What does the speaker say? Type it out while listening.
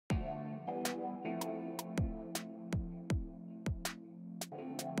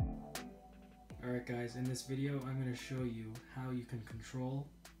Alright guys, in this video I'm going to show you how you can control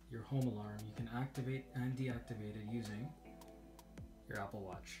your home alarm. You can activate and deactivate it using your Apple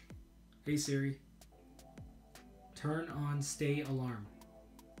Watch. Hey Siri, turn on stay alarm.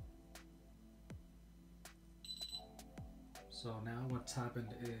 So now what's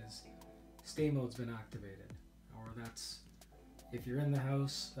happened is stay mode's been activated, or that's, if you're in the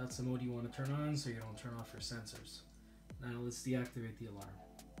house, that's the mode you want to turn on so you don't turn off your sensors. Now let's deactivate the alarm.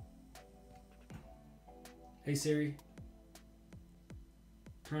 Hey Siri,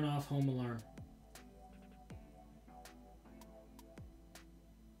 turn off home alarm.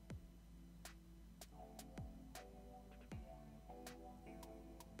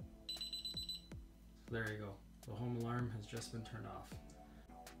 There you go. The home alarm has just been turned off.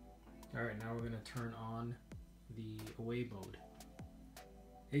 Alright, now we're going to turn on the away mode.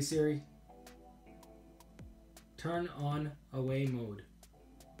 Hey Siri, turn on away mode.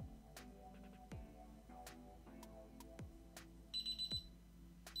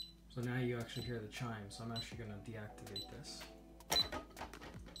 So now you actually hear the chime, so I'm actually going to deactivate this.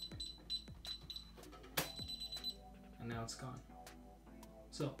 And now it's gone.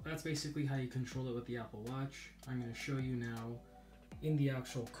 So that's basically how you control it with the Apple Watch. I'm going to show you now in the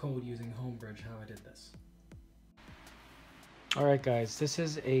actual code using Homebridge how I did this. Alright guys, this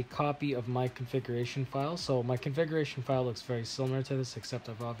is a copy of my configuration file. So my configuration file looks very similar to this, except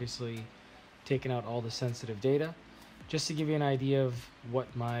I've obviously taken out all the sensitive data. Just to give you an idea of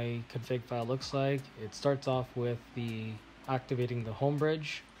what my config file looks like, it starts off with activating the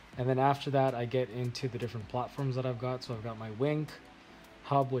Homebridge, and then after that I get into the different platforms that I've got. So I've got my Wink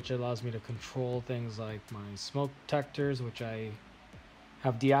hub, which allows me to control things like my smoke detectors, which I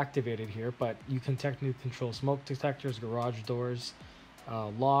have deactivated here, but you can technically control smoke detectors, garage doors,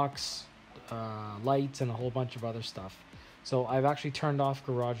 locks, lights, and a whole bunch of other stuff. So I've actually turned off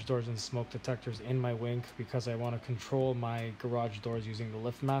garage doors and smoke detectors in my Wink because I want to control my garage doors using the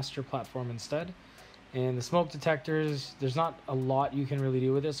LiftMaster platform instead. And the smoke detectors, there's not a lot you can really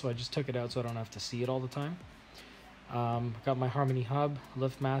do with it, so I just took it out so I don't have to see it all the time. Got my Harmony Hub,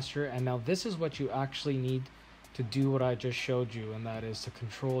 LiftMaster, and now this is what you actually need to do what I just showed you, and that is to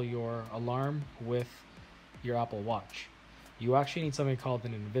control your alarm with your Apple Watch. You actually need something called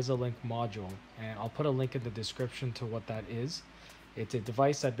an Envisalink module, and I'll put a link in the description to what that is. It's a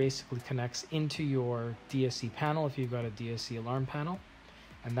device that basically connects into your DSC panel if you've got a DSC alarm panel,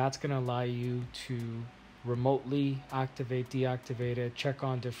 and that's going to allow you to remotely activate, deactivate it, check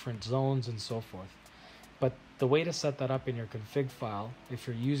on different zones, and so forth. But the way to set that up in your config file, if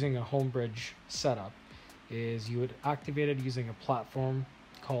you're using a Homebridge setup, is you would activate it using a platform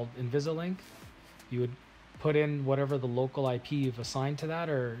called Envisalink. You would put in whatever the local IP you've assigned to that,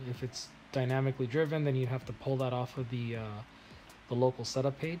 or if it's dynamically driven, then you'd have to pull that off of the local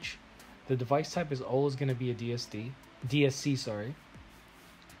setup page. The device type is always going to be a DSC,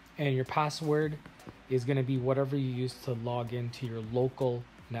 and your password is going to be whatever you use to log into your local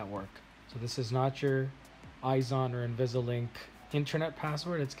network. So this is not your iZon or Envisalink internet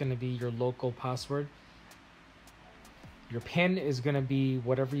password. It's going to be your local password. Your PIN is going to be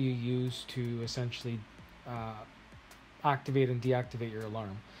whatever you use to essentially activate and deactivate your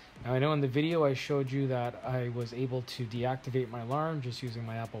alarm. Now I know in the video I showed you that I was able to deactivate my alarm just using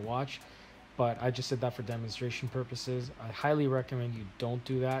my Apple Watch, but I just did that for demonstration purposes. I highly recommend you don't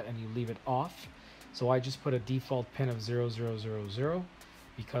do that and you leave it off. So I just put a default PIN of 0000,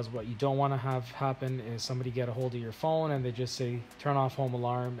 because what you don't want to have happen is somebody get a hold of your phone and they just say turn off home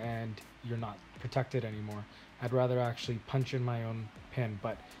alarm and you're not protected anymore. I'd rather actually punch in my own PIN,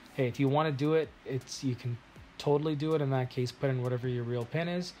 but hey, if you want to do it, you can totally do it. In that case, put in whatever your real PIN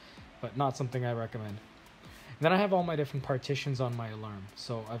is, but not something I recommend. And then I have all my different partitions on my alarm.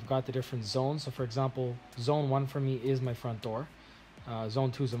 So I've got the different zones. So for example, zone 1 for me is my front door.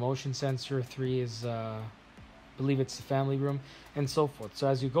 Zone 2 is a motion sensor. 3 is, I believe it's the family room, and so forth. So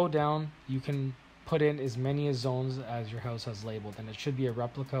as you go down, you can put in as many zones as your house has labeled, and it should be a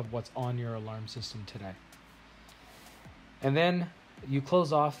replica of what's on your alarm system today. And then you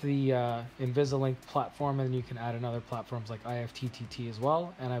close off the Envisalink platform, and you can add in other platforms like IFTTT as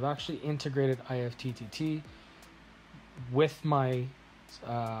well. And I've actually integrated IFTTT with my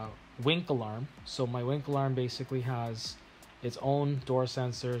Wink alarm. So my Wink alarm basically has its own door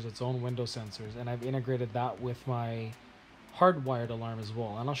sensors, its own window sensors, and I've integrated that with my hardwired alarm as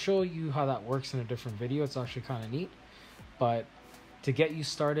well. And I'll show you how that works in a different video. It's actually kind of neat. But to get you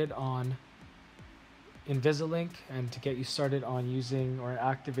started on Envisalink and to get you started on using or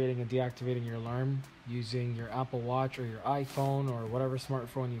activating and deactivating your alarm using your Apple Watch or your iPhone or whatever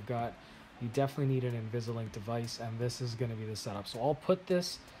smartphone you've got, you definitely need an Envisalink device, and this is going to be the setup. So I'll put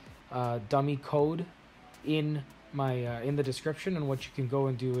this dummy code in my in the description, and what you can go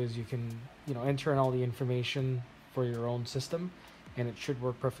and do is you can enter in all the information for your own system, and it should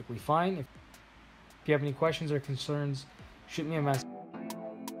work perfectly fine. If you have any questions or concerns, shoot me a message.